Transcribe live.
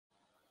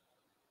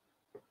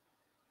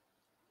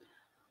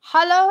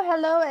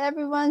Hello,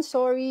 everyone.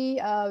 Sorry,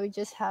 we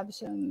just have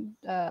some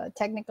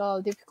technical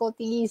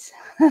difficulties.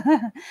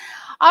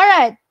 All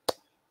right.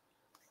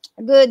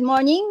 Good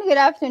morning, good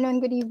afternoon,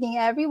 good evening,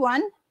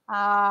 everyone,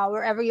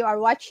 wherever you are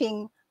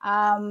watching.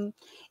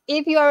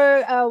 If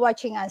you're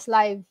watching us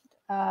live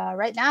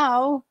right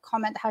now,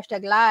 comment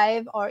hashtag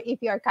live, or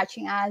if you are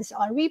catching us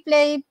on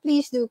replay,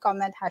 please do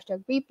comment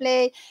hashtag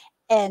replay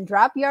and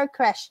drop your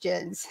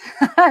questions,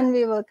 and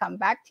we will come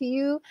back to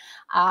you.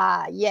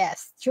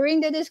 Yes, during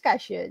the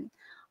discussion.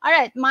 All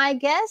right, my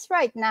guest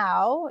right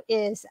now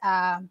is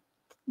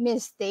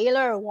Miss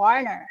Taylor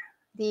Warner,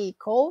 the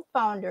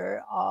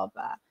co-founder of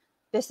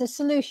Business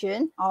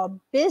Solution, or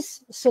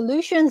Biz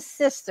Solution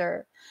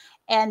sister.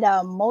 And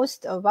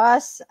most of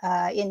us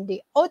in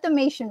the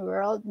automation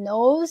world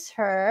knows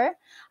her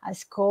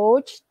as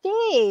Coach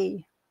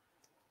Tay.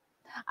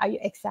 Are you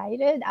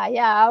excited? I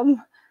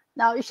am.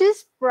 Now,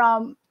 she's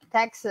from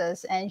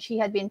Texas, and she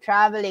had been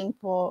traveling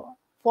for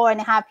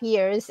 4.5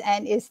 years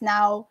and is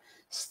now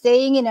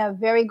staying in a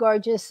very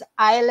gorgeous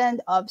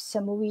island of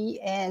Samui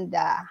and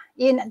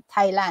in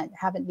Thailand.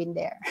 Haven't been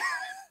there.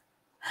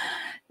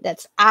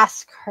 Let's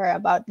ask her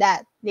about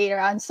that later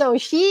on. So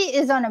she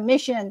is on a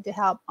mission to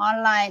help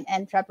online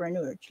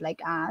entrepreneurs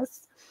like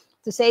us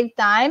to save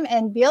time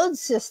and build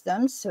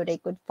systems so they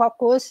could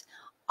focus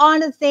on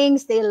the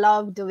things they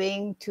love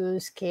doing to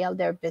scale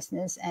their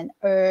business and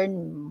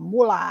earn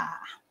moolah,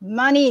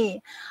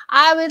 money.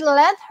 I will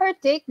let her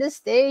take the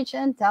stage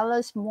and tell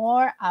us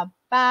more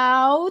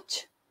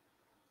about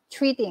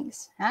three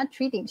things.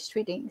 Three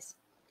things.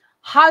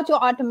 How to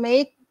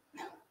automate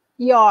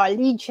your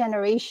lead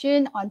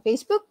generation on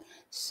Facebook,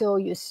 so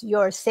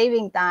you're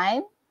saving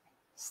time,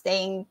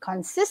 staying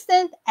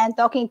consistent, and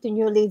talking to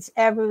new leads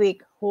every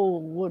week. Who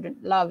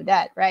wouldn't love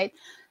that, right?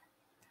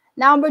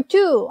 Number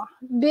two,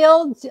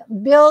 build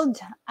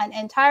an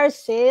entire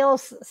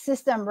sales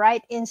system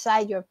right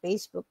inside your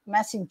Facebook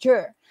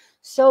Messenger,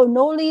 so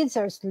no leads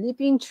are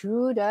slipping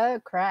through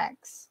the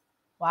cracks.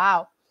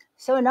 Wow.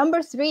 So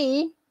number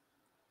three,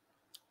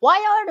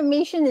 why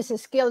automation is a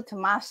skill to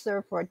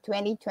master for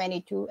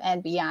 2022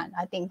 and beyond.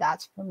 I think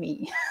that's for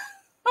me.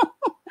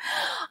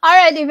 All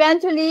right,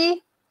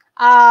 eventually,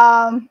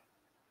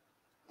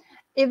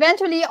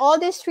 all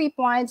these 3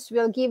 points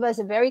will give us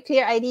a very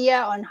clear idea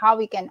on how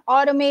we can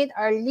automate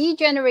our lead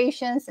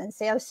generations and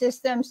sales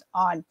systems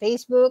on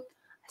Facebook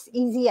as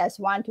easy as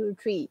 1, 2,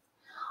 3.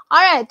 All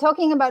right,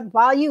 talking about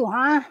value,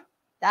 huh?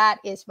 That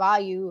is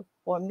value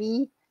for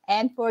me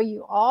and for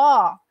you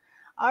all.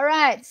 All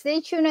right,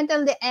 stay tuned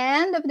until the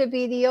end of the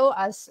video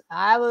as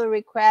I will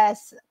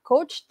request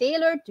Coach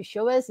Taylor to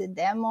show us a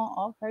demo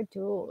of her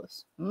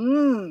tools.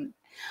 All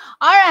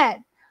right,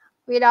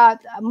 without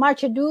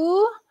much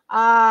ado,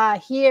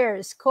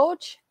 here's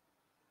Coach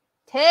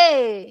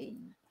Tay.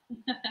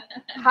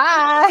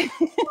 Hi.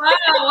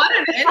 Wow, what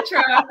an intro.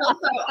 I feel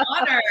so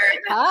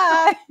honored.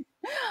 Hi.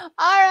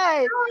 All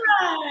right.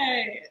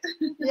 Hi.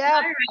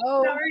 Yeah. Hi,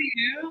 Oh. how are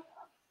you?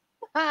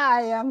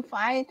 Hi, I'm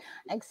fine.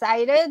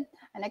 Excited.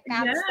 And I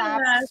can't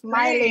stop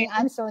smiling. Great.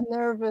 I'm so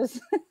nervous.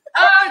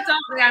 Oh,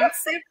 don't worry. I'm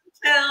super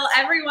chill.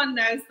 Everyone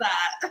knows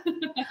that.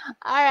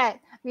 All right.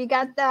 We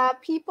got the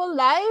people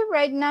live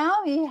right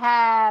now. We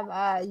have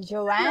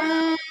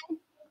Joanne.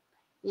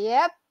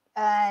 Yep.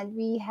 And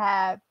we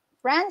have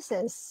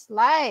Frances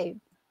live.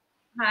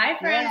 Hi,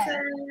 Frances.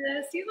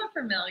 Yeah. You look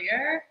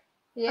familiar.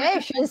 Yeah,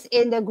 she's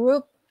in the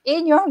group,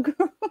 in your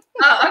group.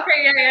 Oh,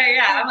 okay.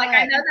 Yeah. I'm like,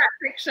 I know that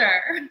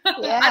picture.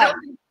 Yeah.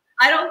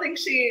 I don't think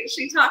she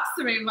talks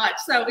to me much,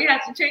 so we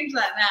have to change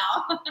that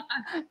now.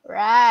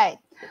 Right.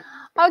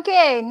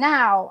 Okay,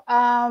 now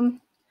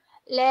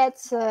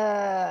let's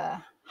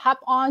hop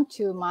on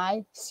to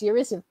my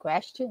series of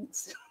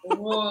questions.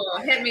 Whoa,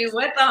 hit me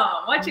with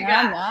them. What you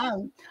got?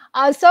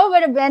 So for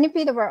the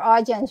benefit of our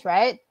audience,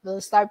 right? We'll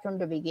start from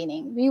the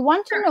beginning. We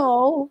want to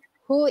know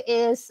who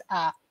is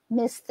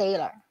Miss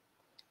Taylor.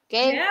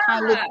 Okay,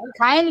 Yeah.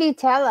 kindly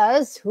tell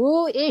us,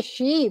 who is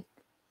she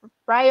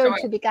prior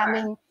to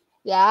becoming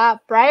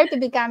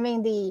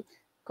the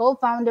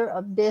co-founder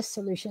of Biz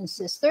Solution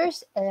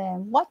Sisters,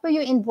 and what were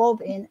you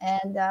involved in,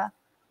 and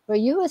were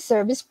you a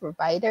service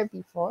provider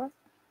before?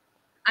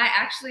 I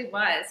actually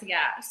was,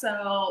 yeah.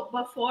 So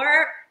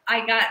before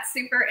I got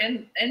super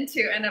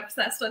into and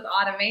obsessed with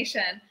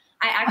automation,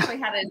 I actually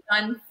had a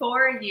done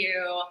for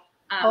you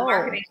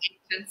marketing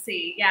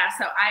agency. Yeah,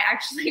 so I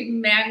actually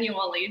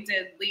manually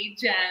did lead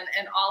gen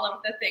and all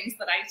of the things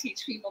that I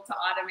teach people to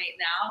automate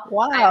now.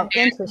 Wow, I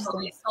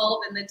interesting.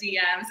 sold in the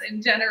DMs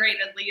and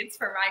generated leads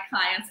for my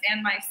clients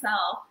and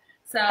myself.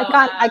 So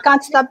I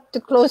can't stop to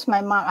close my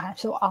mouth.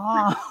 So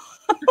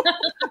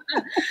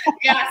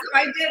yeah, so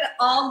I did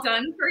all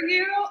done for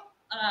you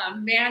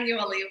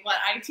manually, what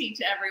I teach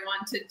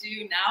everyone to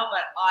do now,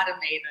 but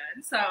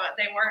automated. So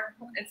they work.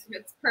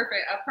 It's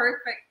perfect, a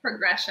perfect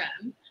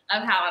progression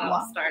of how it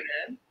all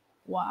started.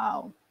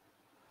 Wow.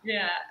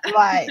 Yeah.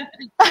 Right.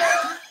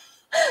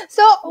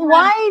 So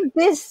why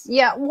this?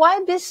 Yeah,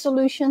 why Biz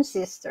Solution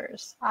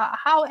Sisters?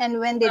 How and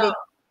when did it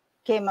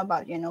came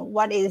about?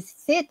 What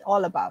is it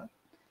all about?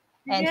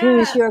 And who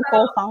is Yeah, your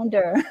so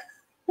co-founder?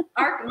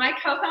 my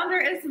co-founder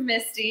is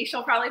Misty.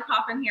 She'll probably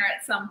pop in here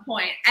at some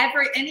point.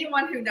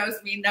 Anyone who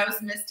knows me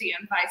knows Misty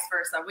and vice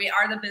versa. We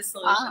are the Biz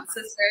Solution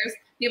Sisters.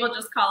 People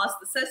just call us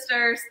the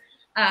sisters,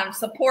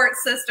 support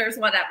sisters,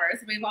 whatever.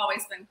 So we've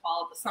always been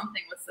called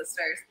something with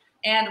sisters.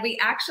 And we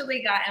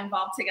actually got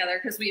involved together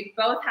because we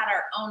both had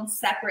our own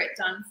separate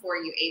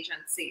done-for-you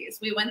agencies.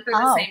 We went through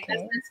the same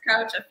business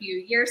coach a few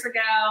years ago,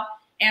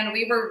 and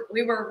we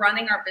were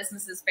running our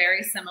businesses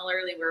very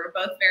similarly. We were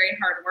both very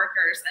hard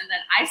workers. And then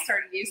I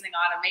started using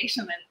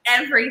automation and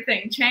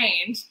everything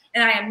changed.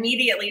 And I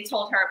immediately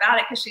told her about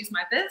it because she's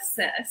my biz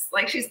sis.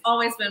 Like, she's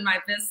always been my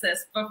biz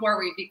sis before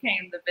we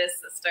became the Biz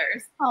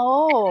Sisters.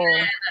 Oh.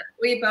 And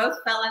we both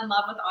fell in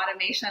love with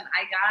automation.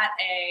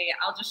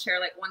 I'll just share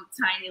like one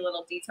tiny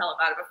little detail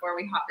about it before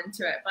we hop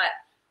into it. But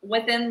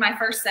within my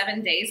first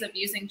 7 days of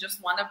using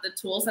just one of the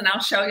tools, and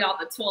I'll show y'all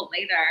the tool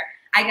later,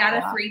 I got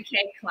a 3K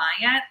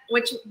client,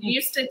 which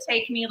used to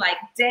take me like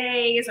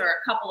days or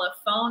a couple of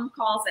phone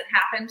calls. It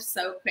happened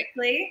so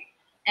quickly.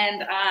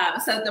 And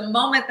so the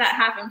moment that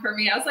happened for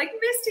me, I was like,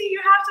 Misty, you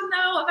have to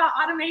know about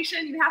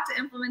automation. You have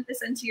to implement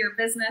this into your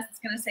business. It's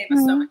going to save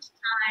us so much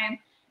time.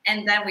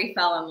 And then we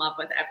fell in love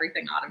with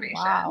everything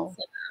automation. Wow.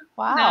 So,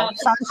 wow.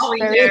 Sounds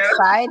very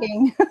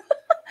exciting.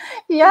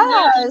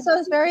 Yeah, it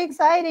sounds very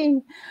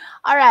exciting.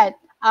 All right.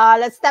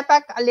 Let's step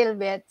back a little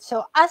bit.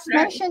 So as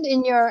mentioned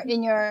in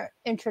your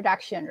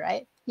introduction,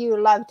 right? You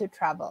love to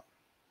travel.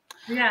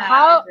 Yeah.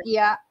 How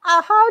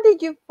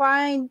did you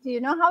find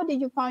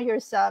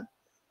yourself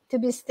to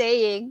be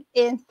staying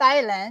in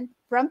Thailand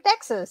from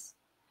Texas?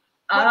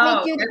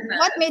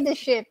 What made the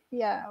shift?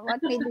 Yeah. What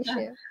made the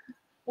shift?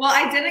 Well,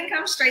 I didn't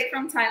come straight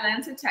from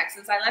Thailand to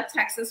Texas. I left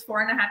Texas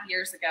 4.5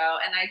 years ago,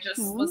 and I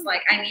just was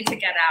like, I need to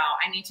get out.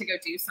 I need to go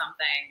do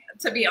something.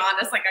 To be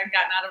honest, like, I'd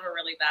gotten out of a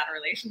really bad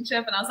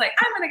relationship, and I was like,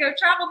 I'm going to go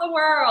travel the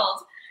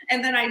world.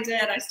 And then I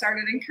did. I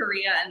started in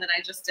Korea, and then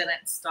I just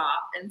didn't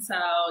stop. And so,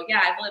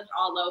 yeah, I've lived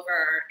all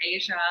over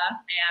Asia,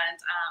 and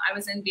I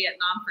was in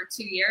Vietnam for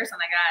 2 years,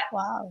 and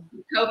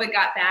COVID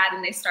got bad,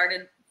 and they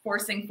started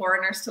forcing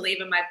foreigners to leave,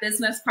 and my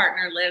business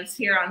partner lives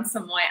here on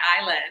Samoy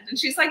Island, and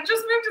she's like,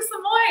 just move to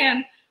Samoy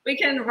and we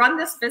can run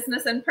this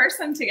business in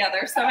person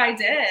together. So I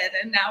did,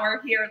 and now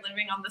we're here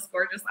living on this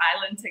gorgeous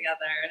island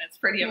together, and it's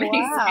pretty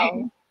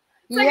amazing.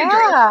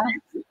 Wow.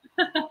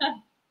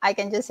 I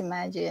can just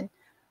imagine.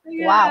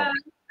 Yeah, wow,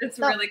 it's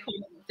really cool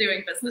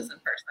doing business in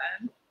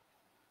person.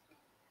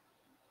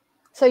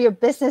 So your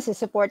business is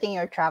supporting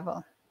your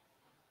travel.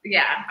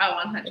 Yeah,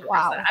 100%.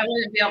 Wow. I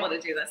wouldn't be able to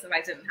do this if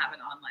I didn't have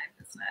an online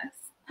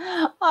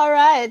business. All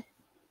right.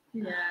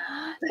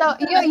 Yeah. So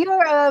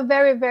you're a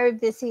very, very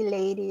busy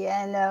lady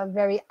and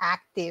very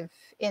active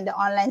in the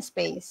online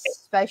space,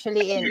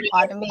 especially in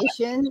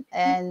automation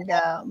and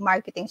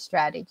marketing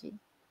strategy.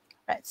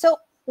 Right. So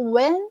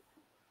when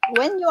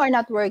you are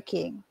not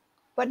working,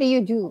 what do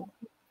you do?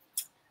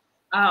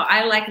 Oh,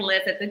 I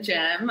live at the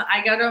gym.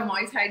 I go to a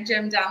Muay Thai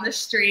gym down the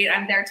street.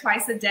 I'm there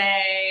twice a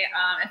day.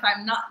 If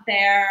I'm not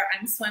there,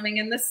 I'm swimming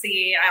in the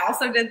sea. I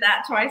also did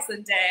that twice a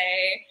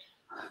day.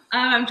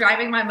 I'm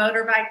driving my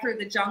motorbike through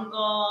the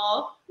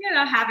jungle,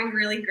 having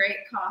really great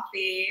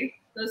coffee,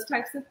 those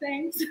types of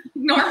things.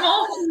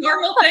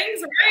 normal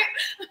things,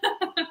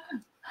 right?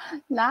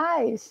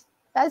 Nice.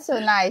 That's so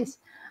nice.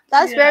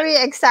 That's very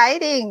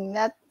exciting.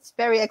 That's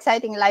very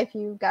exciting life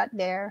you got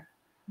there.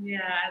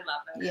 Yeah, I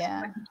love it.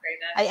 Yeah.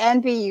 I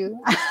envy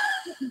you.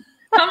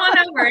 Come on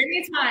over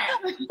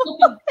anytime.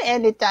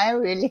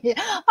 Anytime, really.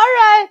 All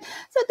right.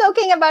 So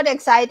talking about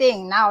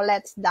exciting, now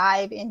let's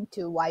dive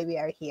into why we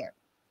are here.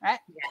 Right?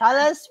 Yeah. Tell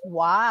us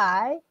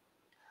why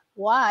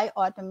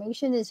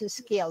automation is a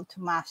skill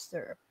to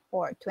master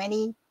for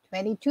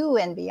 2022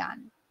 and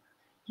beyond.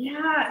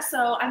 Yeah.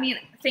 So, I mean,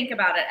 think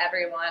about it,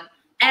 everyone.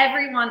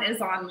 Everyone is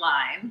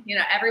online.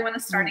 Everyone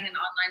is starting an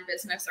online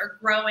business or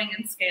growing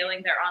and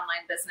scaling their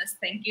online business.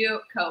 Thank you,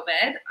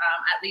 COVID,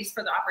 at least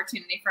for the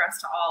opportunity for us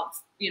to all,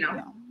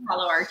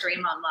 follow our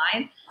dream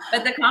online.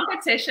 But the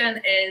competition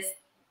is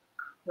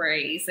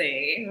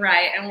crazy,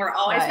 right? And we're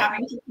always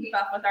having to keep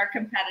up with our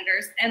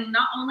competitors, and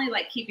not only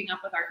like keeping up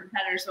with our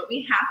competitors, but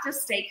we have to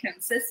stay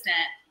consistent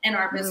in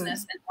our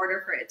business in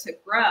order for it to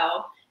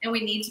grow. And we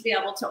need to be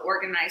able to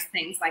organize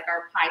things like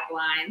our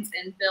pipelines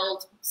and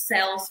build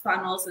sales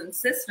funnels and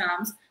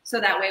systems so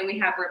that way we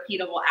have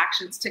repeatable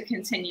actions to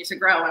continue to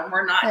grow. And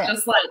we're not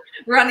just like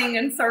running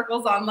in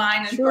circles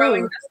online and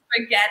throwing the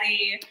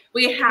spaghetti.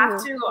 We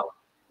have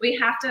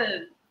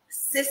to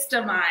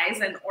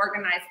systemize and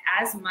organize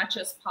as much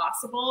as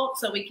possible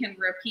so we can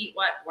repeat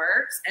what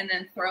works and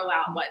then throw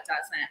out what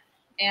doesn't.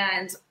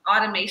 And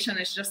automation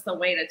is just the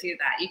way to do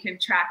that. You can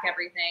track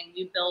everything,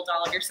 you build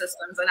all of your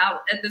systems, and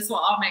this will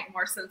all make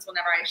more sense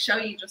whenever I show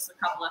you just a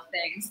couple of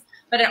things.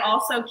 But it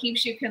also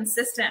keeps you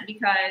consistent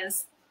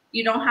because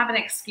you don't have an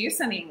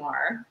excuse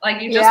anymore.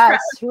 Like, you just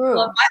press a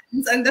couple of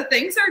buttons and the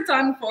things are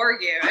done for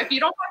you. If you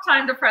don't have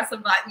time to press a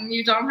button,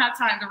 you don't have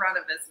time to run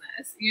a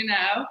business,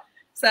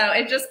 So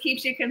it just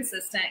keeps you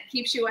consistent,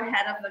 keeps you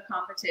ahead of the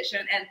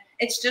competition, and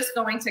it's just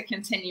going to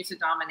continue to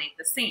dominate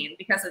the scene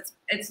because it's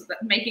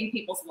making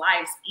people's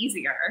lives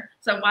easier.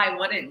 So why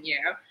wouldn't you?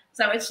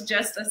 So it's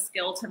just a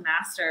skill to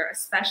master,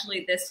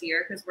 especially this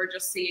year, because we're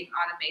just seeing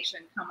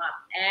automation come up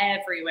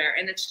everywhere,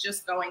 and it's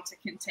just going to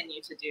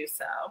continue to do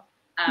so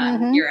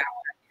year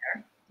after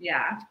year.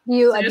 Yeah.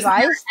 You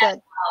advise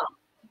that.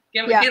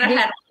 Get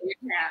ahead while you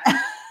can.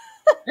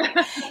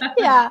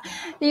 Yeah.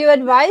 Do you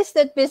advise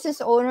that business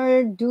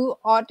owner do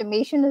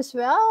automation as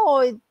well,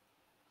 or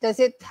does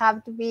it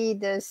have to be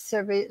the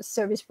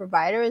service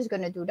provider is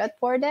going to do that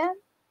for them?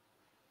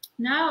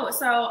 No,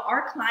 so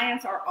our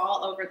clients are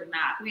all over the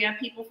map. We have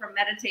people from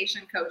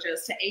meditation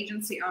coaches to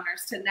agency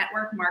owners to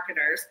network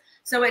marketers.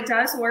 So it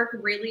does work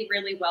really,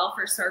 really well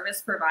for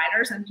service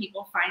providers and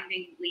people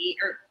finding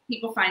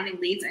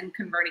leads and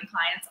converting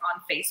clients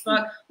on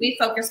Facebook. We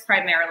focus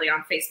primarily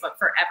on Facebook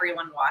for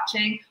everyone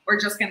watching. We're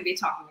just going to be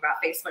talking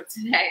about Facebook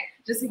today,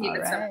 just to keep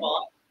it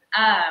simple.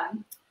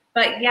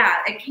 But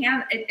yeah,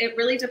 it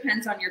really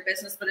depends on your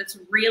business, but it's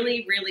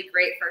really, really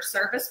great for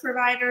service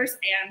providers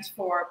and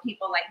for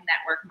people like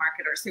network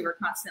marketers who are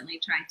constantly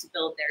trying to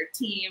build their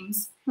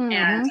teams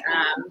and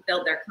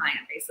build their client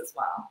base as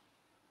well.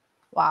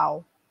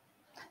 Wow.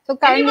 So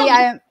currently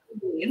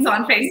it's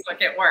on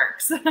Facebook, it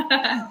works.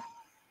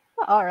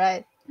 All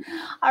right.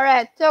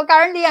 So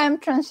currently I'm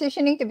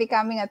transitioning to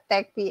becoming a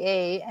tech PA,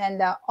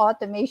 and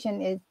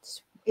automation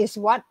is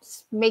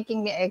what's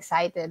making me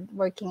excited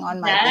working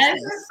on my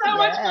business. It's so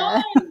much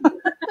fun.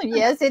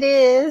 Yes, it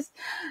is.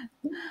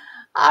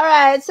 All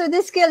right. So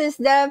this skill is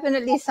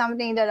definitely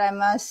something that I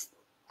must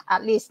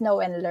at least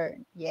know and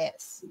learn.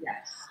 Yes.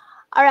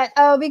 All right.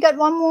 We got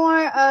one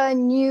more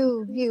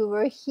new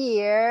viewer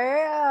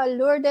here.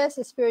 Lourdes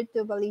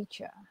Espiritu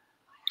Valicha.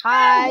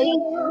 Hi.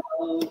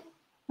 Hello.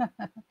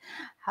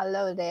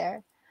 Hello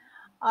there.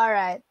 All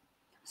right.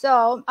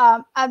 So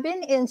I've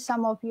been in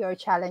some of your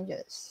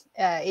challenges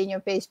in your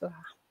Facebook.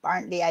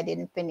 Apparently, I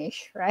didn't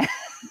finish, right?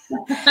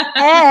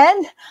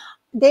 And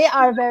they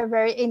are very,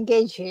 very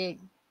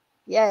engaging.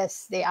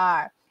 Yes, they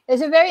are.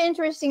 It's a very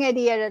interesting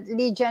idea that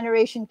lead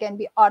generation can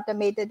be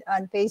automated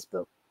on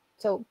Facebook.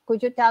 So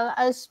could you tell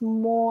us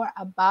more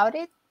about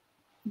it?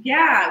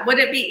 Yeah. Would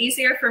it be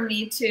easier for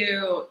me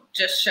to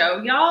just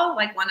show y'all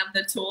like one of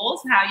the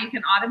tools, how you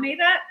can automate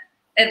it?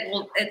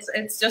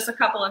 It's just a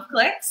couple of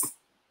clicks.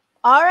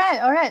 All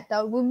right.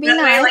 That would be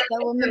nice.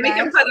 We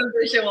can put a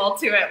visual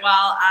to it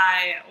while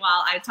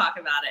I talk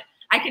about it.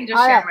 I can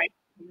just share my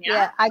screen.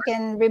 Yeah, I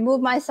can remove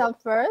myself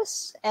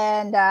first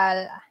and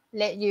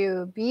let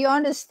you be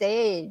on the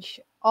stage.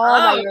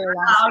 Wow,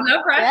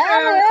 no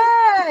pressure.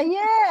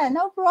 Yeah,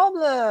 no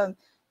problem.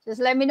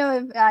 Just let me know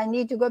if I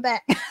need to go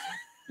back.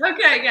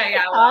 Okay,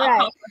 yeah.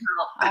 Well,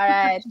 All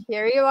right,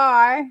 here you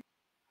are.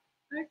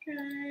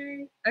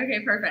 Okay,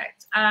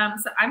 perfect.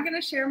 So I'm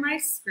gonna share my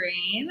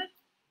screen.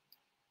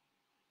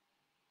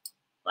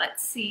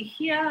 Let's see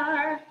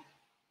here.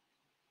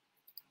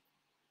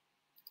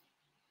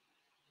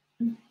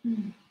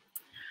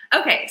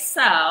 Okay,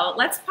 so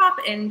let's pop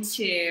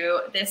into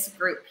this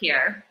group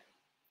here.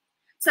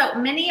 So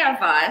many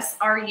of us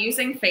are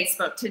using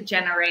Facebook to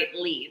generate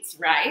leads,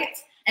 right?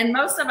 And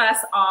most of us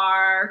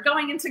are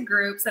going into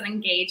groups and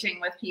engaging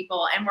with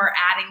people, and we're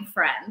adding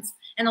friends.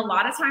 And a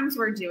lot of times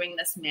we're doing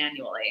this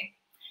manually.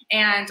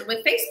 And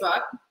with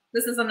Facebook,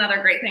 this is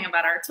another great thing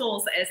about our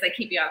tools is they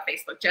keep you on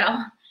Facebook,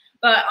 Jill.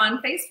 But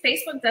on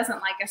Facebook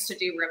doesn't like us to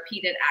do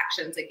repeated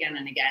actions again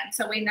and again.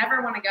 So we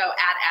never want to go add.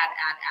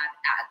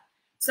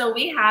 So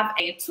we have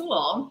a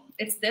tool.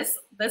 It's this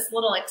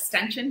little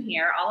extension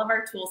here. All of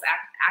our tools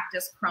act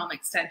as Chrome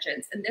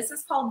extensions. And this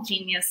is called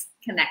Genius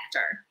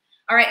Connector.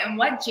 All right, and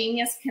what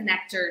Genius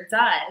Connector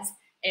does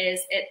is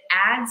it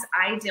adds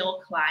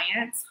ideal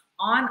clients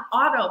on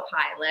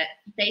autopilot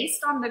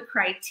based on the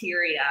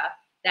criteria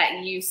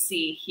that you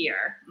see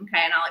here.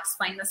 Okay, and I'll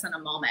explain this in a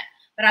moment.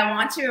 But I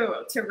want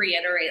to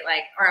reiterate,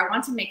 I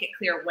want to make it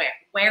clear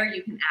where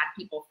you can add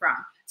people from.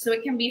 So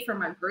it can be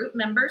from a group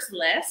members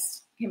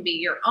list, it can be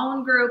your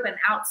own group, an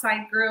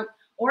outside group,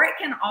 or it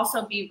can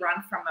also be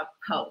run from a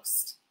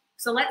post.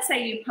 So let's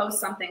say you post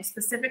something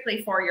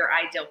specifically for your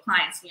ideal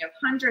clients and you have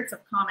hundreds of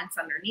comments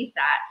underneath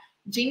that.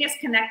 Genius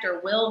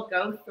Connector will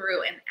go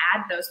through and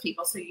add those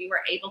people so you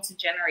are able to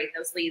generate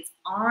those leads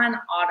on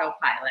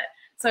autopilot.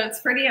 So it's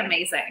pretty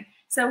amazing.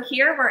 So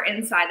here we're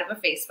inside of a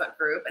Facebook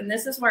group, and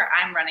this is where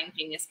I'm running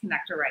Genius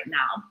Connector right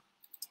now.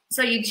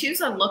 So you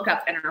choose a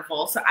lookup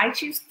interval. So I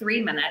choose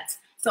 3 minutes.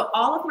 So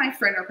all of my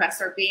friend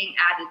requests are being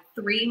added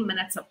 3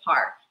 minutes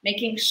apart,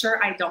 making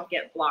sure I don't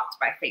get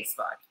blocked by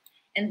Facebook.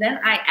 And then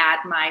I add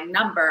my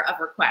number of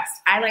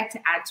requests. I like to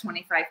add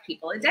 25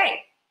 people a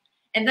day.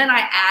 And then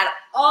I add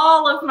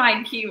all of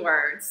my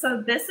keywords.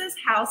 So this is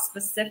how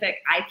specific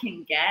I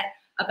can get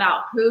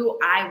about who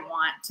I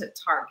want to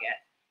target.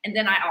 And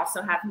then I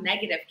also have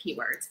negative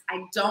keywords.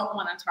 I don't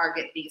want to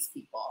target these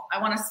people. I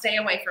want to stay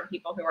away from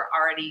people who are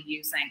already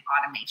using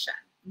automation,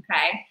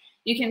 okay?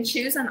 You can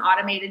choose an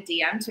automated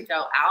DM to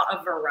go out,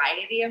 a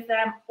variety of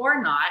them or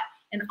not.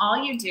 And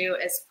all you do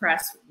is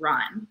press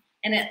run.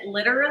 and it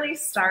literally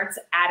starts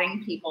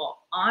adding people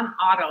on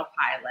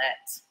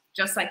autopilot,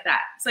 just like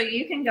that. So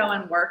you can go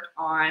and work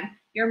on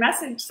your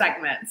message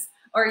segments,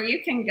 or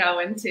you can go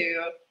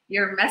into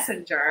your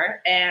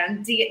messenger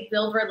and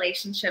build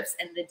relationships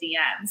in the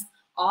DMs.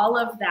 All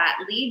of that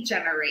lead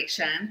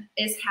generation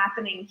is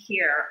happening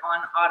here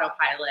on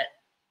autopilot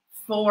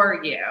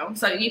for you.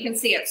 So you can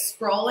see it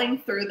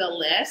scrolling through the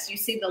list. You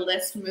see the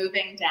list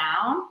moving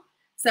down.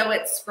 So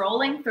it's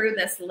scrolling through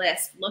this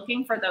list,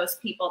 looking for those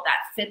people that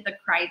fit the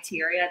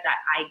criteria that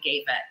I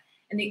gave it.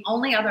 And the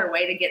only other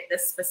way to get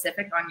this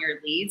specific on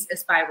your leads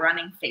is by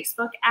running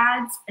Facebook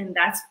ads. And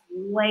that's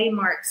way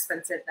more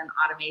expensive than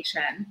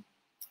automation.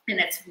 And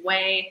it's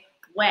way,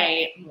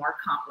 way more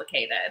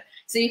complicated.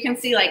 So you can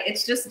see like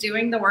it's just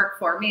doing the work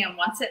for me. And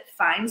once it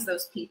finds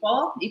those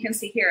people, you can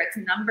see here it's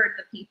numbered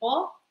the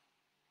people.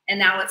 And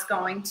now it's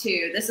going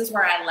to, this is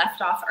where I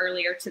left off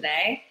earlier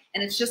today.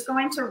 And it's just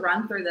going to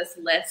run through this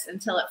list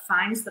until it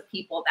finds the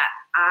people that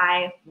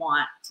I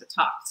want to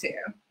talk to.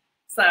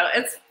 So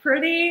it's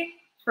pretty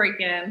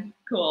freaking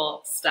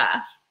cool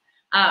stuff.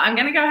 I'm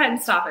going to go ahead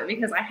and stop it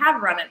because I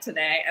have run it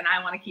today and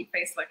I want to keep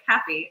Facebook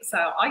happy.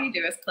 So all you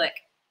do is click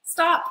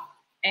stop,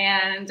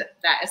 and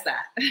that is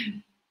that.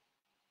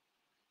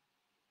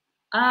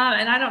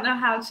 And I don't know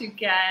how to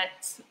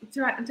get,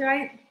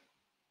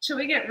 should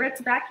we get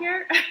Ritz back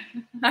here?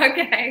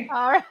 Okay.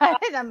 All right,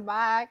 I'm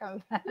back.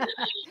 Wow,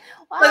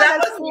 so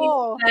that's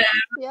cool.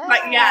 Yeah,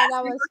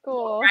 that was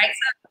cool. Right.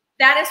 So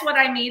that is what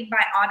I mean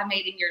by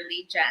automating your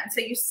lead gen. So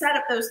you set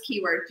up those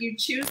keywords, you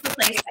choose the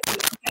place that you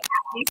want to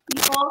have these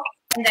people,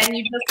 and then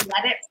you just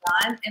let it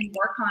run and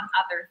work on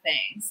other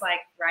things like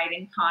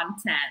writing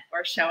content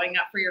or showing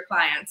up for your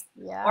clients,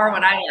 or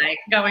what I like,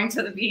 going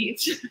to the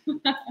beach.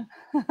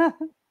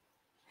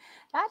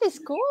 That is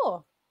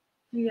cool.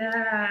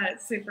 Yeah,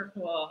 it's super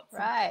cool.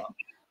 Right.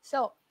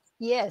 So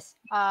yes,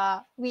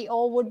 we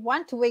all would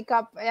want to wake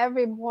up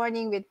every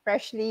morning with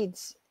fresh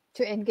leads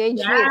to engage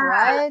with,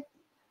 right?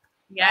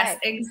 Yes,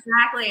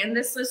 exactly. And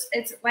it's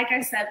like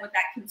I said, with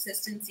that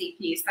consistency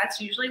piece,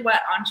 that's usually what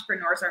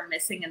entrepreneurs are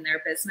missing in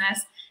their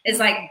business is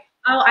like,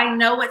 oh, I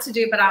know what to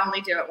do, but I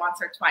only do it once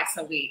or twice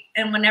a week.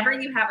 And whenever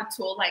you have a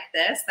tool like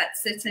this that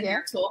sits in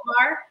your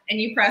toolbar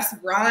and you press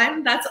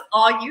run, that's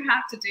all you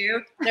have to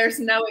do. There's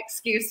no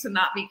excuse to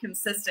not be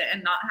consistent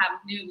and not have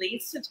new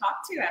leads to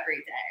talk to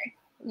every day.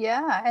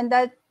 Yeah.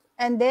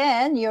 And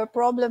then your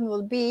problem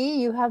will be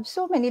you have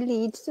so many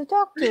leads to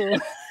talk to.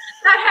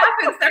 That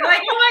happens. They're like,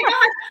 oh my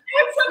God, I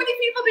have so many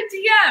people to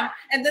DM.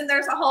 And then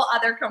there's a whole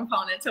other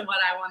component to what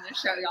I want to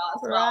show y'all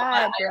as well.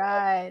 Right.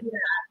 Yeah,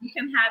 you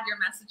can have your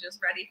messages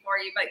ready for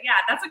you. But yeah,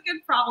 that's a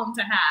good problem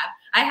to have.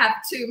 I have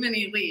too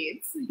many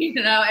leads,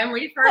 and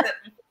we've heard it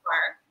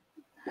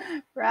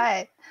before.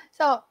 Right.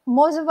 So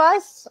most of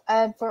us,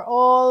 and for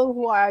all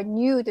who are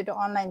new to the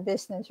online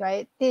business,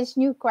 right, these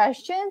new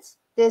questions,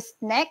 this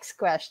next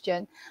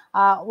question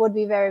would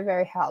be very,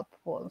 very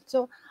helpful.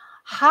 So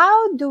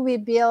how do we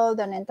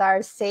build an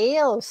entire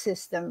sales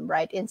system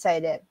right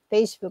inside a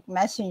Facebook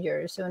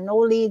Messenger so no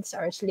leads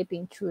are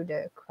slipping through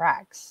the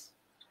cracks?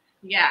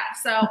 Yeah,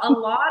 so a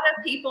lot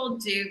of people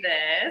do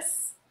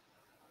this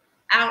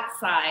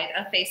outside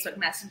of Facebook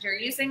Messenger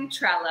using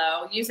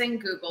Trello, using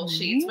Google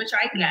Sheets, which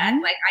I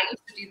get. Like I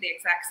used to do the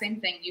exact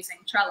same thing using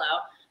Trello.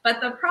 But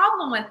the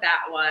problem with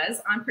that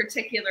was on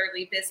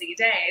particularly busy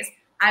days,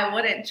 I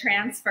wouldn't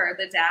transfer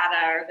the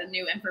data or the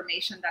new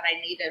information that I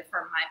needed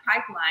for my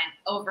pipeline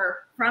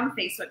over from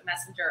Facebook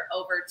Messenger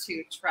over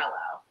to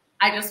Trello.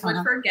 I just would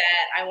forget.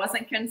 I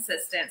wasn't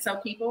consistent. So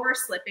people were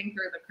slipping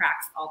through the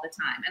cracks all the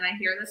time. And I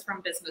hear this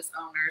from business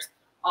owners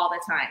all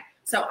the time.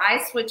 So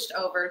I switched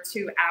over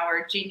to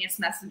our Genius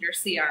Messenger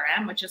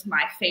CRM, which is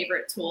my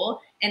favorite tool.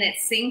 And it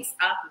syncs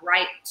up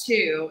right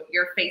to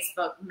your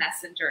Facebook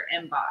Messenger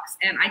inbox.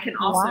 And I can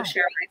also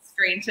share my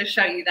screen to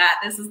show you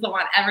that. This is the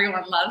one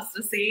everyone loves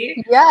to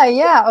see.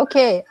 Yeah.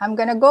 Okay. I'm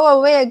going to go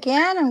away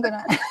again. I'm going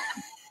to...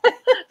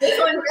 This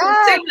one's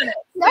 2 minutes.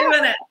 2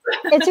 minutes.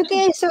 It's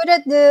okay so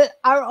that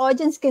our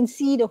audience can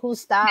see the whole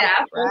stuff.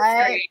 Yeah,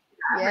 right?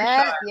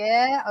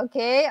 Yeah.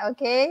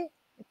 Okay.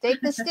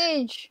 Take the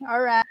stage.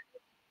 All right.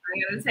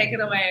 I'm going to take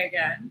it away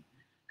again.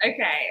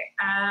 Okay.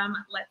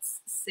 Let's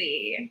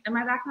see. Am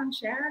I back on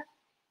share?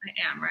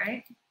 I am,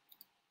 right?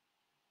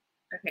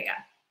 Okay,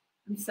 yeah.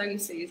 I'm so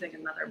used to using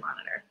another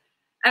monitor.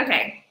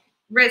 Okay.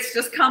 Ritz,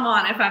 just come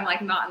on if I'm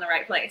like not in the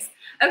right place.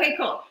 Okay,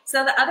 cool.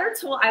 So the other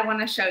tool I want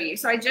to show you.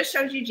 So I just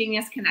showed you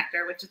Genius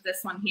Connector, which is this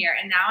one here.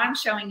 And now I'm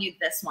showing you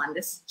this one,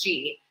 this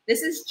G.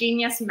 This is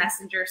Genius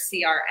Messenger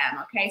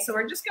CRM. Okay, so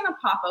we're just going to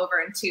pop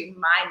over into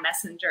my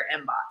Messenger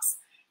inbox.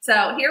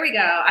 So here we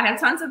go. I have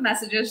tons of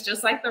messages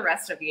just like the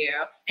rest of you.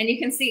 And you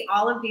can see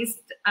all of these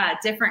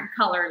different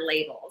color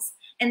labels.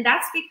 And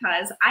that's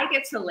because I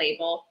get to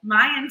label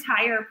my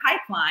entire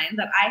pipeline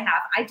that I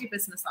have. I do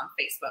business on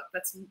Facebook.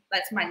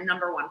 That's my #1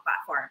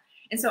 platform.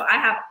 And so I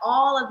have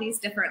all of these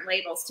different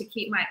labels to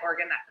keep my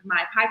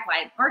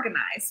pipeline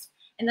organized.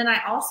 And then I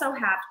also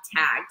have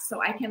tags,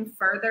 so I can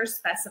further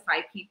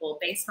specify people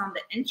based on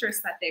the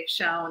interest that they've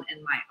shown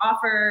in my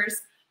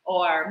offers,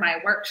 or my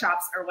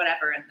workshops or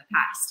whatever in the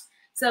past.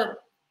 So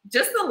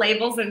just the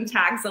labels and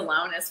tags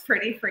alone is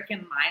pretty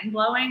freaking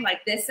mind-blowing.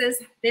 Like this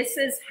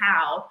is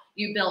how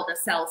you build a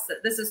sales.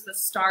 This is the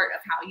start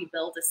of how you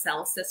build a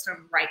sales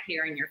system right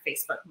here in your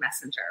Facebook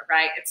Messenger,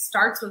 right? It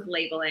starts with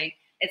labeling.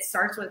 It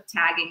starts with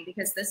tagging,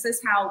 because this is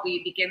how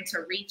we begin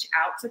to reach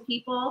out to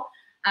people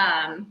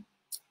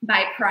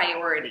by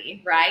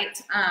priority,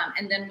 right?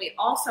 And then we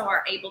also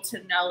are able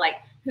to know, like,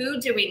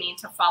 who do we need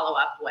to follow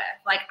up with?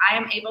 Like, I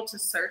am able to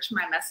search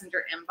my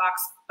Messenger inbox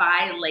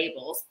by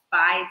labels,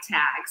 by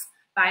tags,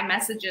 by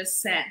messages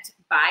sent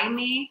by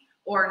me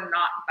or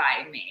not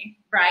by me,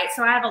 right?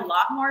 So I have a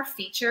lot more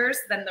features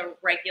than the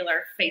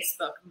regular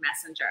Facebook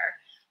Messenger.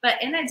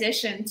 But in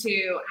addition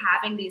to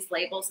having these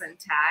labels and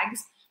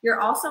tags, you're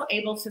also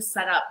able to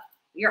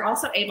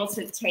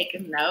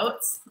take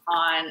notes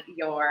on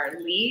your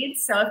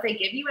leads. So if they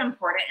give you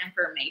important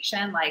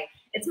information, like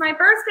it's my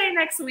birthday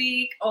next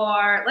week,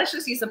 or let's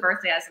just use a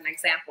birthday as an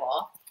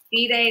example,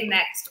 B-Day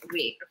next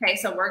week. Okay,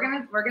 so we're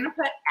gonna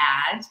put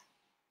add.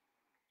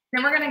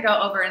 Then we're gonna go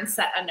over and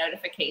set a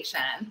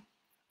notification.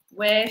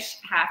 Wish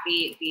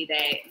happy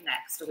B-Day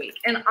next week.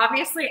 And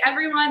obviously,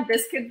 everyone,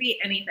 this could be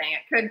anything.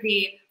 It could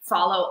be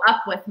follow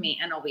up with me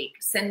in a week,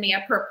 send me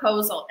a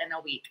proposal in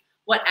a week,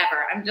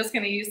 whatever. I'm just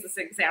going to use this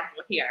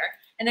example here.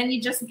 And then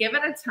you just give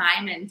it a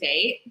time and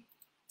date,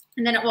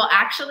 and then it will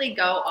actually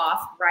go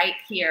off right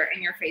here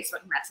in your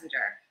Facebook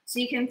Messenger. So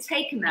you can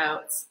take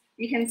notes,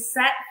 you can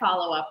set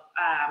follow-up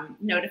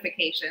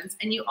notifications,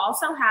 and you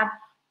also have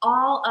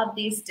all of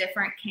these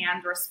different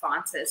canned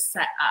responses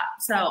set up.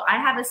 So I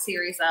have a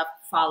series of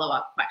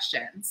follow-up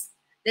questions.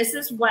 This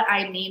is what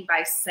I mean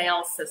by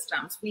sales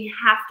systems. We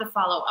have to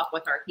follow up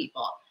with our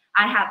people.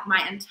 I have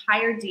my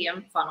entire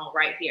DM funnel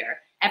right here.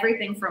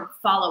 Everything from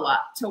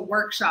follow-up to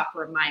workshop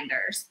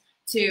reminders,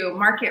 to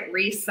market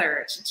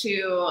research,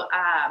 to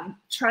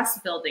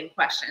trust building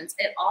questions.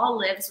 It all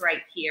lives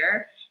right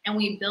here, and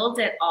we build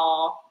it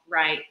all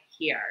right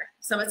here.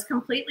 So it's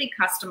completely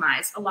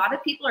customized. A lot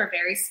of people are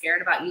very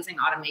scared about using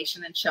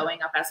automation and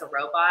showing up as a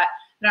robot,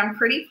 but I'm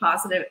pretty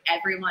positive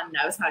everyone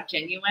knows how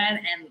genuine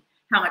and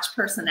how much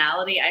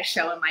personality I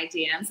show in my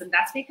DMs. And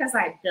that's because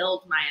I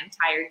build my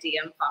entire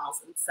DM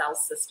funnels and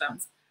sales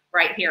systems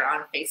right here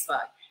on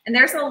Facebook. And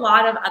there's a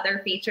lot of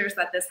other features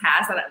that this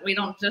has that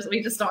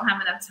we just don't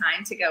have enough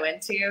time to go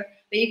into,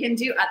 but you can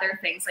do other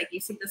things. Like you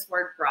see this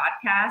word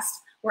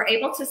broadcast. We're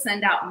able to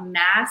send out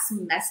mass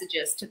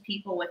messages to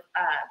people with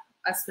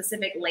a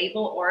specific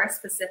label or a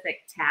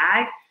specific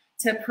tag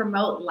to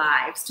promote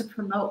lives, to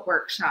promote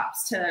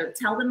workshops, to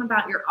tell them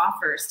about your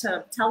offers,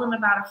 to tell them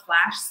about a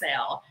flash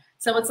sale.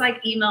 So it's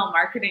like email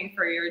marketing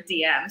for your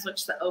DMs,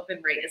 which the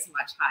open rate is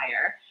much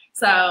higher.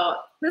 So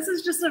this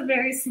is just a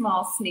very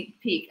small sneak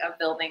peek of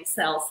building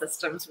sales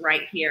systems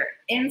right here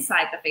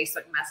inside the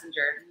Facebook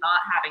Messenger,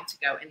 not having to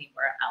go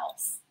anywhere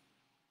else.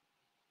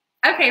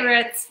 Okay,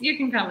 Ritz, you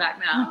can come back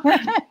now.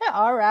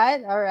 All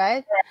right, all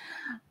right.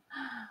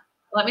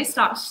 Let me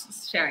stop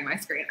sharing my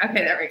screen.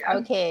 Okay, there we go.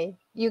 Okay,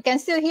 you can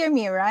still hear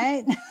me,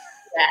 right?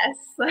 Yes.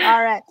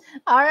 All right,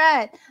 all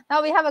right.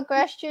 Now we have a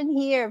question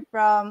here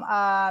from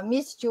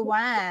Miss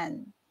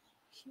Joanne.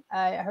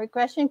 Her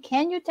question: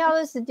 can you tell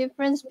us the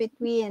difference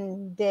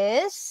between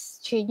this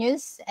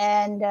Genius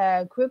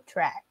and Group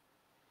Track?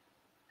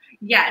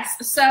 Yes.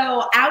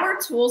 So our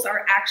tools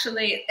are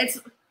actually,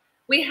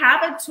 we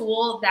have a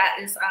tool that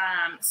is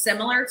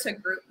similar to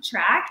Group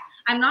Track.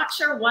 I'm not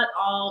sure what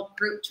all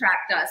Group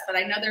Track does, but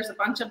I know there's a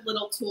bunch of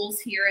little tools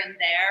here and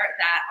there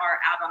that are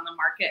out on the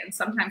market, and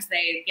sometimes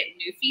they get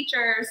new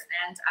features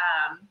and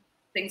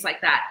things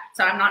like that.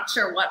 So I'm not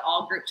sure what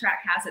all Group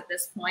Track has at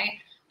this point,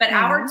 but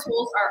our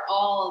tools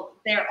are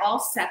they're all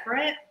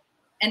separate,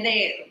 and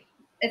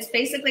it's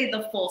basically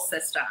the full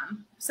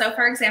system. So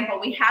for example,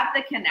 we have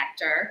the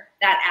connector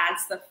that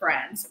adds the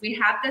friends. We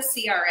have the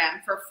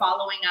CRM for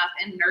following up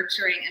and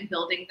nurturing and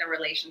building the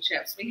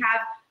relationships. We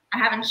have, I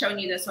haven't shown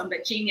you this one,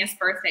 but Genius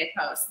birthday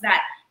post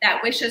that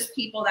wishes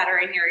people that are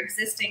in your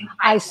existing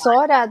pipeline. I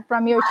saw that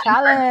from your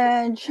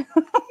challenge.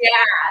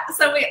 Yeah.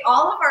 So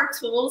all of our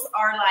tools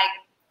are like,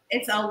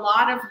 it's a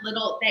lot of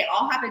little, they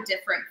all have a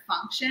different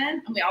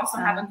function. And we also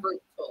have a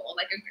group tool,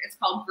 it's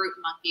called Group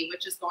Monkey,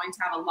 which is going to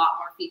have a lot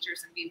more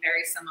features and be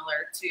very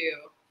similar to,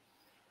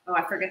 oh,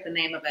 I forget the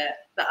name of it,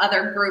 the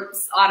other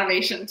group's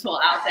automation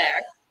tool out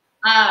there.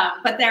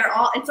 But they're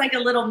all, it's like a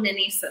little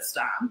mini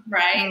system,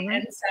 right?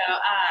 And so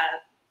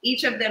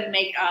each of them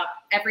make up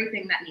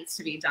everything that needs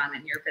to be done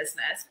in your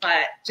business,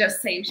 but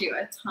just saves you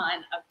a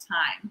ton of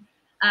time.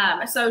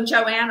 So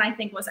Joanne, I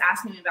think, was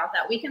asking me about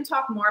that. We can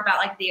talk more about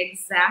like the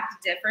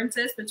exact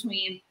differences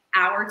between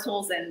our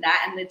tools and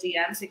that and the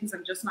DMs, because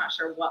I'm just not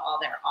sure what all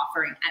they're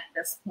offering at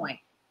this point.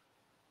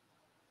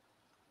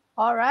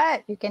 All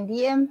right, you can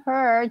DM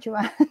her,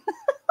 Joanne.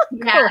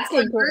 Yeah,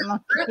 so Group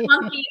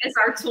Monkey is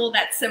our tool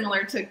that's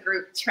similar to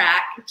Group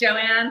Track,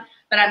 Joanne,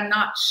 but I'm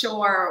not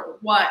sure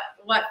what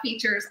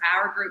features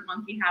our Group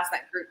Monkey has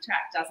that Group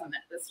Track doesn't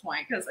at this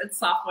point, because it's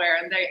software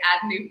and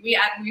we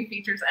add new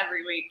features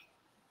every week.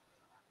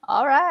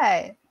 All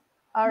right.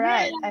 All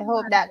right. I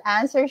hope Yeah. that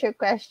answers your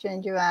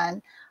question,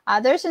 Joanne.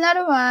 There's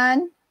another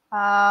one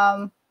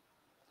from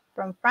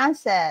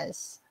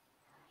Frances.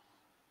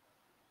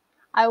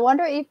 I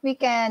wonder if we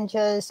can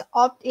just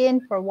opt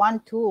in for one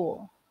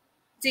tool.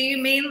 Do you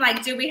mean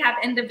like, do we have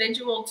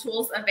individual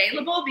tools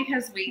available?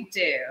 Because we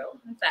do,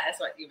 if that is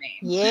what you mean.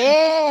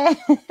 Yeah.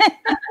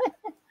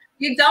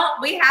 You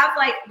don't, we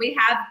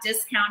have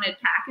discounted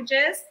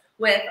packages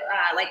with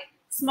like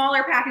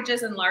smaller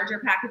packages and larger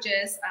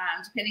packages,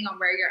 depending on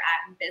where you're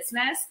at in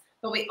business.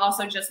 But we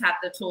also just have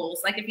the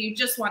tools. Like if you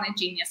just want a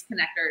Genius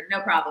Connector,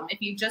 no problem.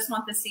 If you just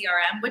want the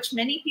CRM, which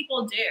many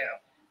people do,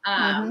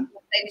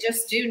 they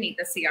just do need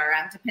the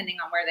CRM depending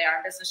on where they are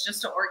in business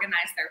just to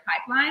organize their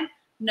pipeline.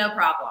 No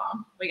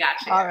problem. We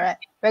got you. All right.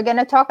 We're going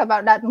to talk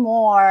about that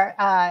more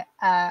a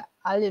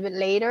little bit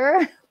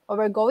later. Or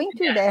we're going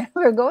to there.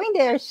 We're going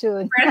there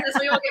soon. Francis,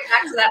 we will get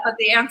back to that, but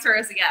the answer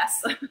is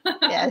yes.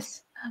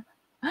 Yes.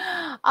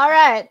 All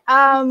right.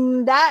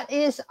 That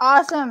is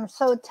awesome.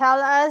 So tell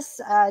us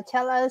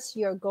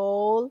your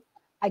goal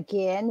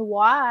again,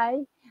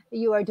 why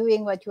you are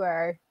doing what you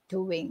are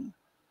doing.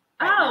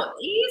 Right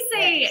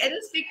easy. Yes. It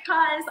is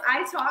because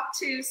I talk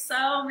to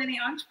so many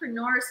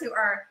entrepreneurs who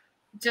are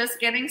just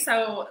getting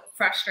so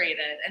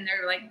frustrated and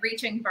they're like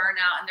reaching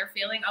burnout and they're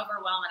feeling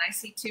overwhelmed. And I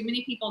see too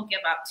many people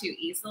give up too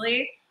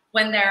easily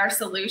when there are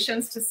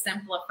solutions to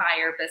simplify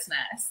your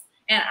business.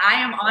 And I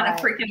am on a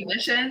freaking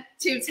mission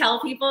to tell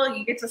people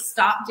you get to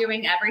stop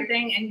doing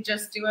everything and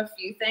just do a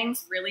few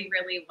things really,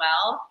 really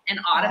well and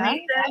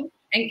automate them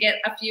and get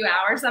a few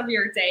hours of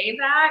your day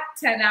back,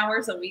 10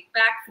 hours a week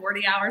back,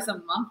 40 hours a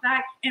month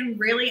back, and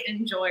really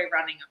enjoy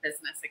running a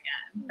business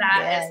again.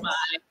 That is my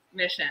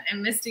mission.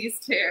 And Misty's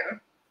too.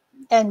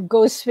 And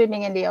go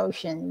swimming in the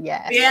ocean.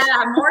 Yes. Yeah,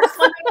 more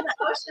swimming in the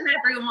ocean,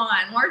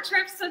 everyone. More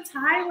trips to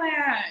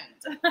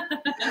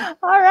Thailand.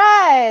 All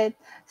right.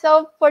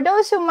 So for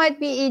those who might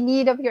be in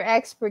need of your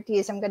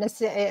expertise, I'm going to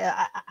say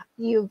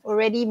you've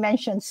already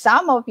mentioned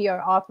some of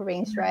your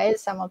offerings, right?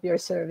 Some of your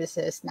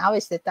services. Now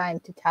is the time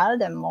to tell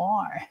them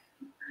more.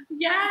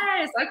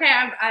 Yes.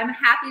 Okay. I'm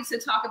happy to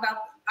talk about.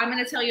 I'm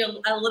going to tell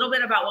you a little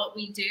bit about what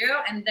we do.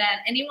 And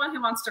then anyone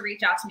who wants to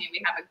reach out to me,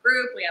 we have a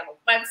group, we have a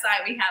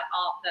website, we have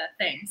all the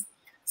things.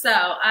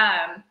 So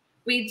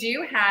we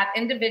do have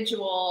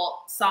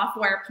individual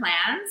software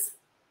plans.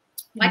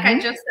 Like I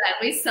just said,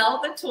 we sell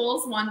the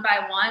tools one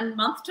by one,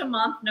 month to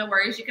month, no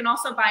worries. You can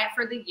also buy it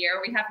for the year.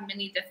 We have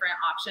many different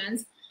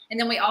options. And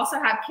then we also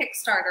have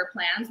Kickstarter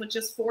plans, which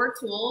is 4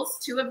 tools.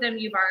 2 of them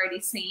you've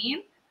already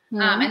seen.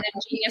 And then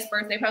Genius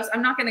Birthday Post.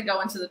 I'm not going to go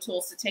into the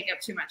tools to take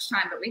up too much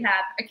time, but we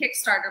have a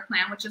Kickstarter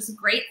plan, which is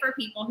great for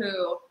people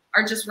who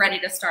are just ready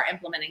to start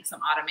implementing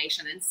some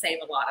automation and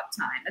save a lot of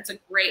time. It's a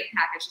great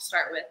package to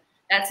start with.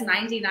 That's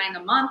 $99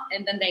 a month,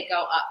 and then they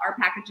go up. Our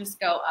packages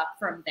go up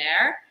from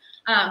there.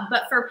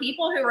 But for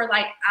people who are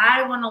like,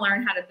 I want to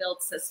learn how to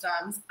build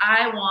systems.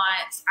 I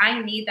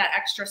need that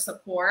extra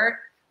support.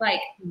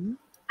 Like,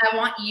 I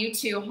want you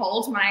to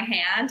hold my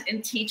hand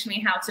and teach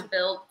me how to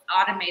build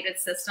automated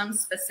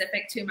systems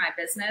specific to my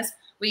business.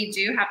 We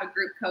do have a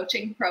group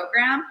coaching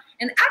program.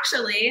 And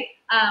actually,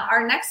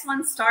 our next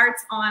one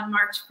starts on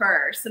March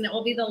 1st. And it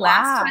will be the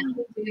last time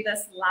we do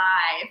this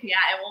live. Yeah,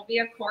 it will be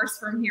a course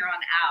from here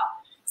on out.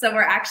 So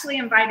we're actually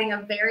inviting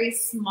a very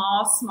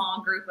small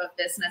group of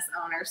business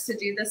owners to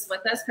do this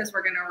with us because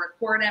we're going to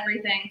record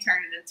everything,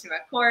 turn it into a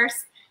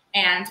course.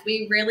 And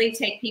we really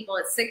take people,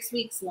 it's 6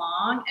 weeks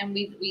long, and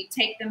we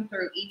take them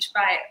through week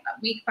by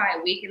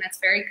week, and it's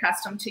very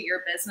custom to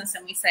your business.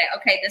 And we say,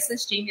 okay, this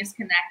is Genius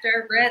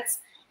Connector, Ritz,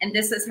 and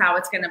this is how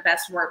it's going to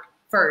best work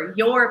for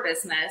your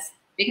business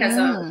because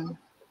of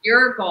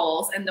your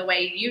goals and the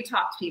way you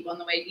talk to people and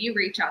the way you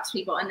reach out to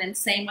people. And then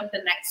same with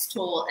the next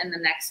tool and the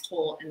next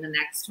tool and the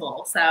next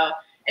tool. So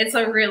it's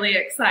a really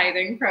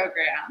exciting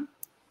program.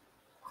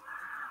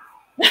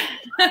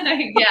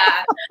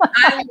 Yeah,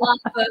 I love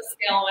the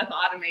Scale with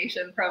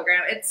Automation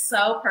program. It's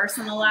so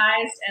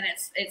personalized and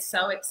it's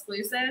so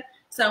exclusive.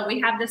 So we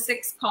have the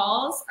 6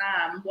 calls,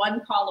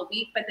 1 call a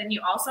week, but then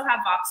you also have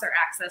Voxer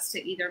access to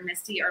either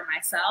Misty or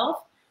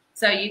myself.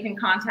 So you can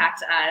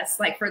contact us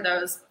like for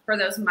those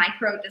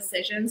micro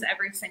decisions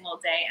every single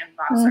day and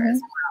Voxer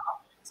as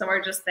well. So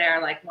we're just there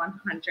like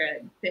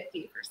 150%.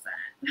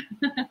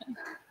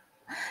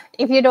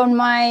 If you don't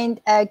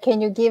mind,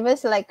 can you give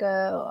us like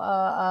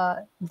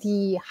the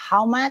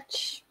how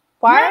much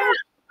part? Yeah,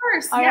 of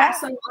course. Yeah.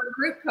 So our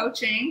group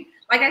coaching,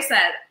 like I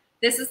said,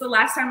 this is the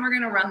last time we're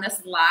going to run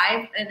this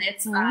live, and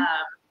it's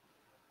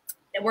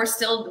we're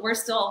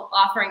still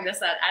offering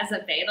this as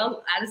a beta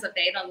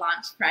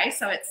launch price.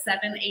 So it's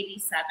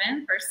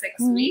 $787 for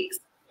 6 weeks,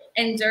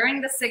 and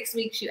during the 6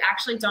 weeks, you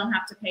actually don't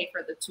have to pay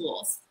for the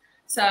tools.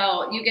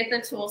 So you get the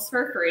tools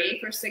for free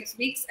for 6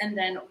 weeks, and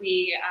then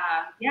we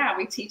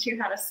teach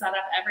you how to set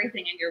up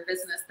everything in your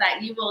business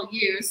that you will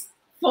use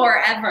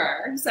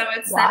forever. So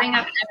it's setting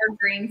up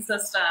evergreen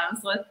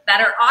systems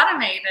that are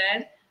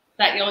automated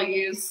that you'll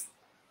use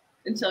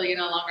until you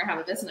no longer have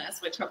a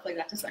business, which hopefully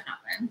that doesn't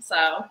happen.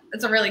 So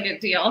it's a really good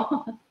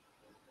deal.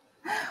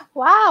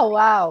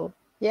 Wow.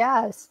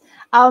 Yes.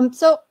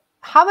 So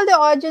how will the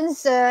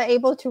audience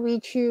able to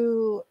reach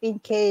you in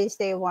case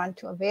they want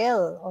to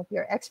avail of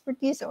your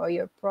expertise or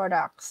your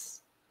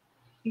products?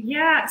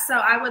 Yeah, so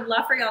I would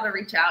love for y'all to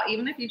reach out,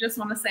 even if you just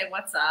want to say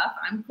what's up.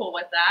 I'm cool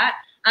with that.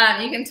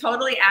 You can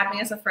totally add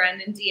me as a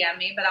friend and DM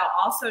me, but I'll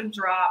also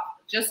drop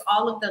just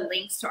all of the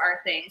links to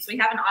our things. We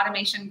have an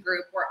automation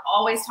group. We're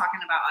always talking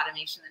about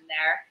automation in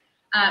there.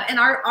 And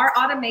our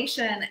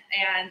automation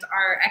and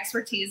our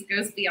expertise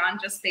goes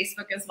beyond just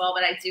Facebook as well,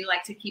 but I do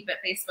like to keep it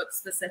Facebook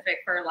specific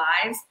for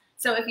lives.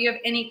 So if you have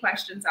any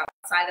questions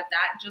outside of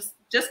that,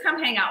 just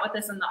come hang out with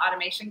us in the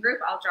automation group.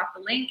 I'll drop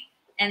the link.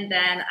 And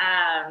then,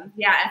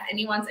 yeah, if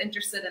anyone's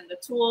interested in the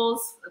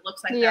tools, it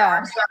looks like there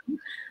are some,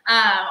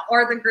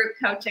 or the group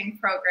coaching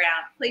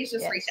program, please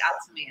just reach out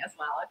to me as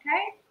well,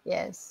 okay?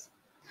 Yes.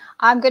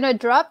 I'm going to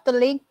drop the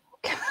link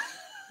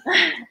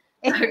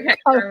in the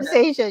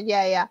conversation.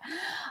 Yeah.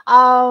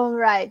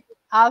 Right.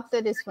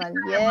 After this one,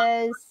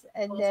 yes.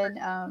 And then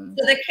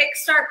so the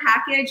Kickstart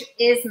package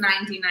is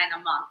 $99 a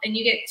month, and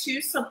you get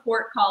 2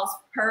 support calls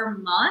per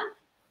month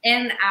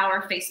in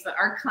our Facebook,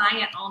 our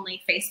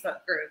client-only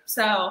Facebook group.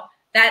 So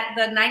that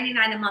the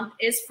 $99 a month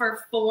is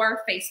for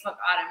 4 Facebook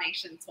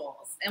automation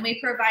tools, and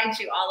we provide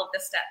you all of the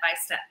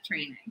step-by-step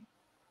training.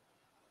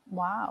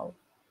 Wow.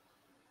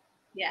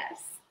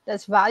 Yes.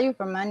 That's value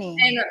for money.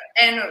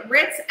 And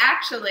Ritz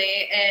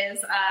actually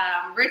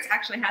Ritz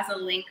actually has a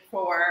link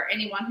for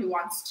anyone who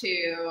wants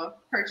to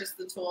purchase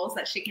the tools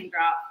that she can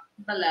drop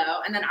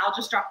below, and then I'll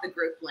just drop the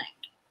group link.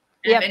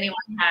 And if anyone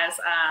has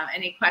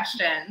any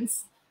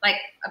questions like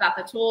about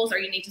the tools, or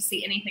you need to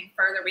see anything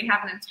further, we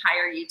have an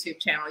entire YouTube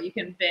channel. You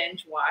can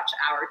binge watch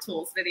our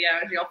tools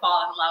videos. You'll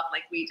fall in love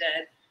like we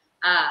did.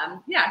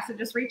 Yeah, so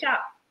just reach out.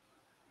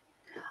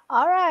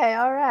 All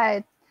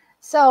right.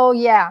 So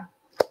yeah,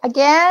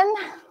 again,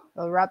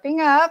 we're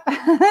wrapping up.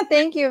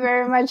 Thank you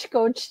very much,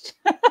 Coach.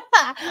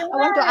 I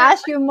want to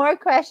ask you more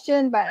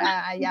questions, but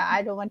yeah,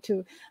 I don't want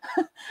to.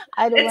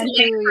 I don't want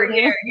to.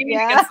 You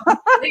yeah.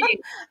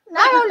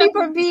 Not only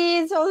for me,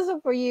 it's also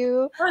for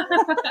you.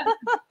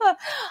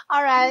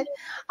 All right.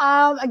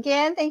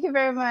 Again, thank you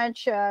very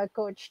much,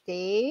 Coach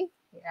Tay,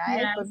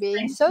 for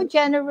being so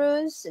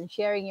generous and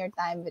sharing your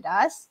time with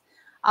us.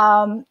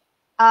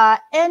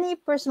 Any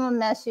personal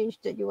message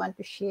that you want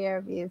to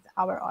share with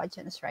our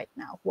audience right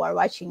now who are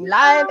watching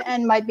live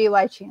and might be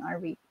watching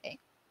on replay?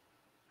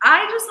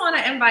 I just want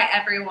to invite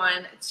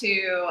everyone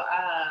to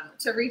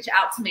reach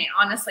out to me.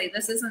 Honestly,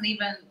 this isn't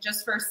even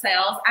just for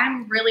sales.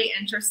 I'm really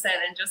interested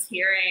in just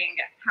hearing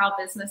how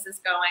business is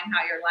going,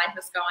 how your life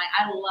is going.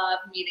 I love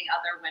meeting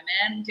other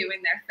women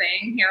doing their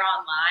thing here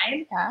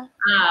online. Yeah.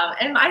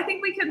 And I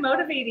think we can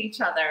motivate each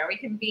other. We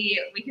can be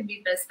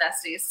biz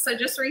besties. So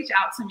just reach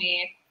out to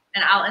me,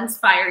 and I'll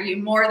inspire you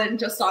more than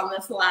just on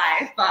this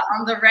live, but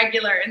on the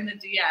regular in the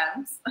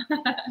DMs.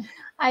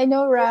 I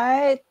know,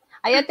 right?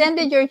 I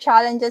attended your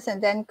challenges,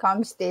 and then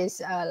comes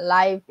this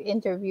live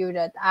interview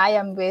that I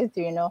am with,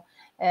 in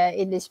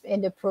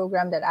the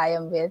program that I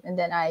am with. And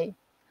then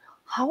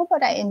how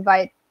about I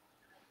invite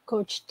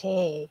Coach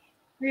Tay?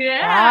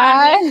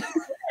 Yeah. Right.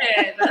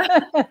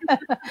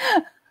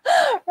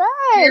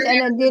 Right.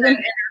 And I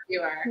didn't.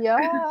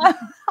 Yeah.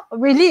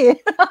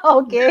 Really?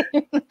 Okay.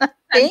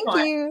 Thank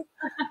you.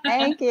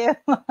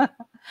 All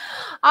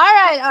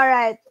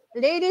right.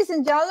 Ladies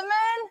and gentlemen,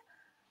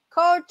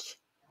 Coach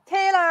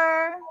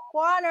Taylor,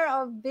 one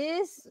of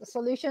these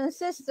Solution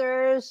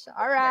Sisters.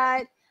 All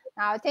right.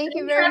 Now, thank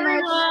you very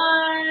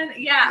much.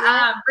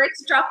 Yeah.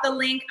 Ritz dropped the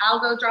link. I'll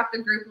go drop the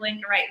group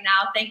link right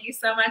now. Thank you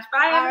so much.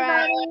 Bye,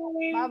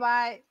 everybody.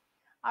 Bye-bye.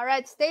 All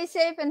right. Stay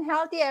safe and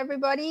healthy,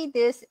 everybody.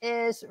 This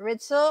is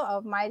Ritzel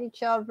of Mighty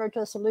Child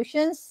Virtual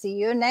Solutions. See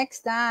you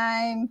next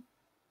time.